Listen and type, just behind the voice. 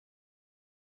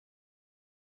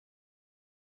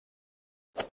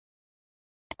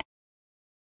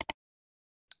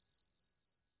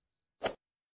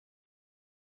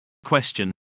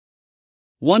question.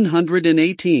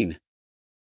 118.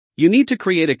 You need to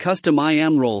create a custom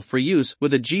IAM role for use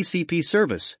with a GCP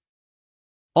service.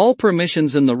 All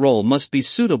permissions in the role must be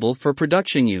suitable for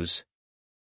production use.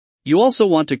 You also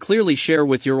want to clearly share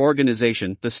with your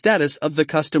organization the status of the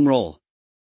custom role.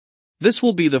 This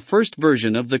will be the first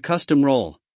version of the custom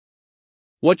role.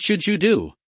 What should you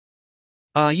do?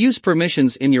 Use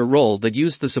permissions in your role that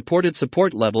use the supported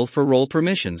support level for role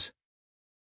permissions.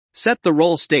 Set the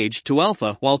role stage to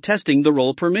alpha while testing the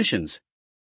role permissions.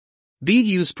 B.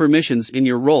 Use permissions in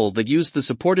your role that use the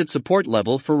supported support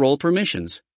level for role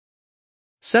permissions.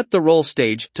 Set the role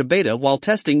stage to beta while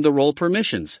testing the role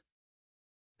permissions.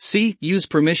 C. Use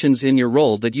permissions in your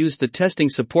role that use the testing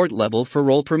support level for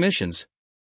role permissions.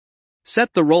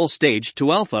 Set the role stage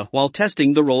to alpha while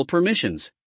testing the role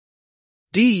permissions.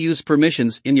 D. Use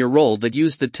permissions in your role that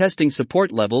use the testing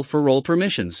support level for role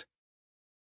permissions.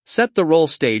 Set the role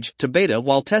stage to beta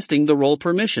while testing the role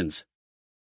permissions.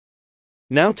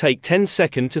 Now take 10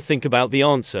 seconds to think about the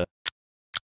answer.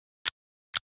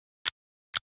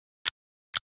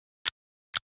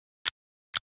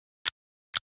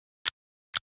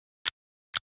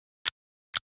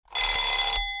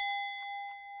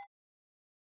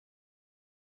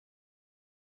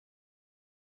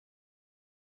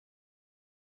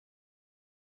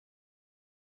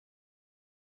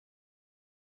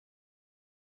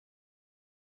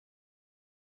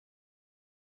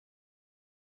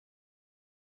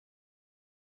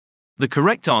 The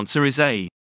correct answer is A.